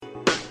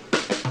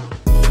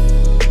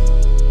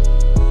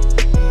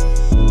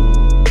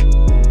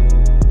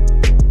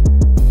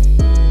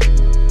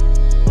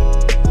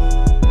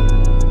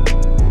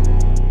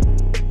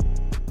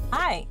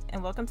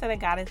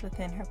God is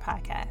Within Her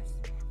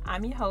podcast.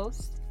 I'm your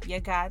host, your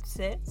God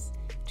sis,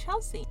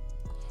 Chelsea.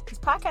 This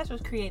podcast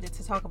was created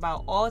to talk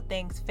about all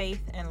things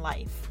faith and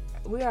life.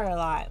 We are a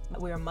lot.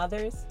 We are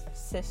mothers,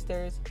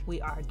 sisters,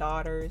 we are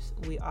daughters,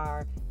 we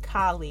are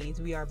colleagues,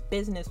 we are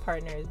business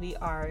partners, we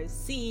are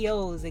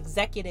CEOs,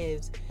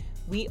 executives,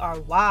 we are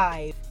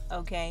wives,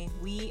 okay?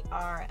 We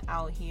are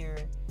out here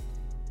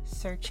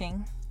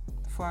searching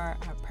for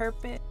our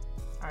purpose,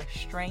 our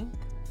strength,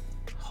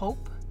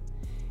 hope,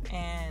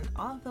 and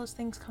all of those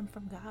things come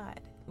from God.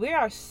 We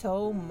are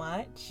so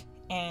much,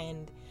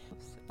 and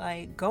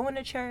like going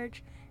to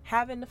church,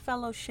 having the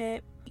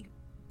fellowship,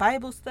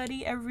 Bible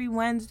study every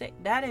Wednesday,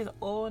 that is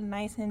all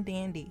nice and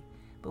dandy.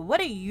 But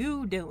what are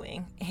you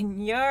doing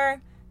in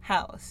your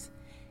house,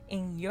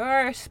 in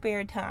your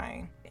spare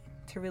time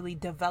to really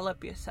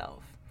develop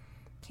yourself?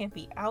 Can't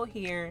be out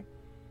here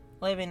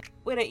living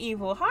with an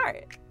evil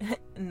heart.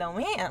 No,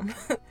 ma'am.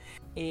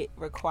 It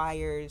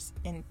requires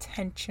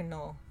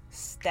intentional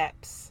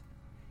steps,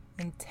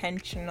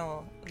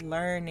 intentional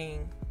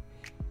learning,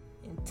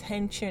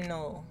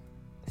 intentional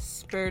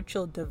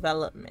spiritual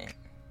development.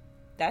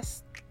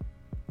 That's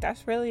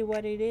really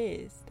what it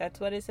is. That's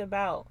what it's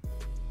about.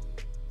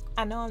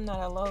 I know I'm not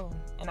alone,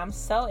 and I'm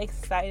so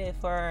excited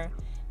for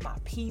my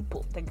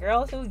people, the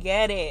girls who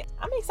get it.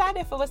 I'm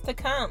excited for what's to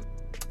come.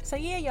 So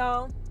yeah,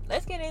 y'all,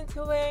 let's get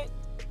into it.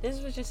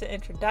 This was just an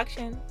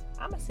introduction.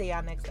 I'm gonna see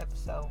y'all next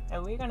episode,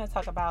 and we're gonna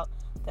talk about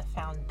the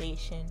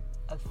foundation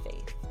of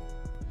faith.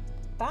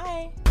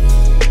 Bye.